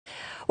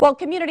Well,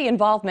 community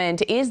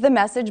involvement is the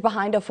message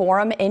behind a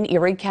forum in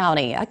Erie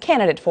County. A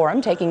candidate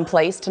forum taking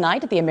place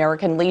tonight at the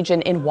American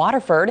Legion in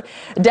Waterford.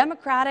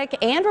 Democratic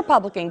and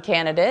Republican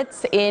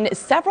candidates in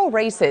several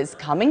races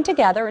coming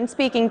together and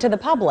speaking to the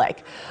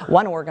public.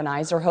 One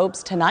organizer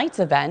hopes tonight's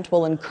event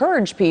will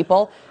encourage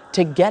people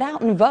to get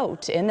out and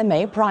vote in the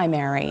May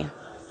primary.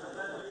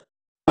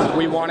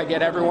 We want to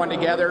get everyone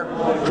together,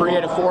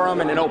 create a forum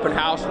and an open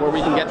house where we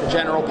can get the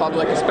general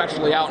public,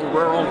 especially out in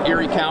rural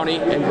Erie County,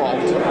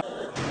 involved.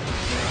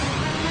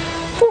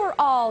 For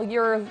all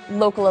your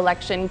local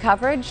election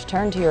coverage,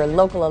 turn to your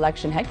local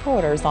election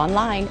headquarters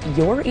online,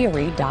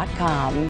 YourErie.com.